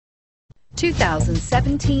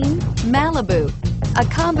2017 Malibu. A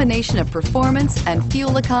combination of performance and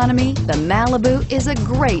fuel economy, the Malibu is a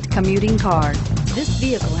great commuting car. This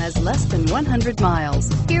vehicle has less than 100 miles.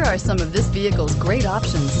 Here are some of this vehicle's great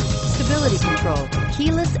options: stability control,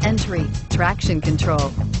 keyless entry, traction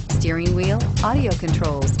control, steering wheel audio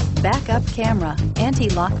controls, backup camera,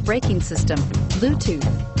 anti-lock braking system, Bluetooth,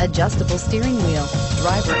 adjustable steering wheel,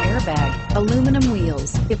 driver airbag, aluminum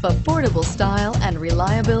wheels. If affordable style and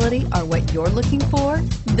reliability are what you're looking for,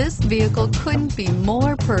 this vehicle couldn't be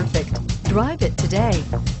more perfect. Drive it today.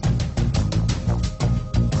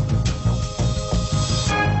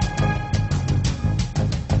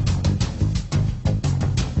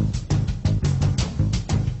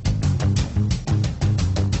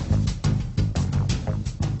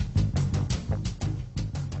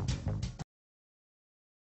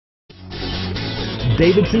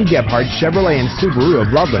 Davidson-Gebhardt Chevrolet and Subaru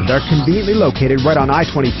of Loveland are conveniently located right on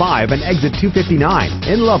I-25 and exit 259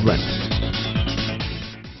 in Loveland.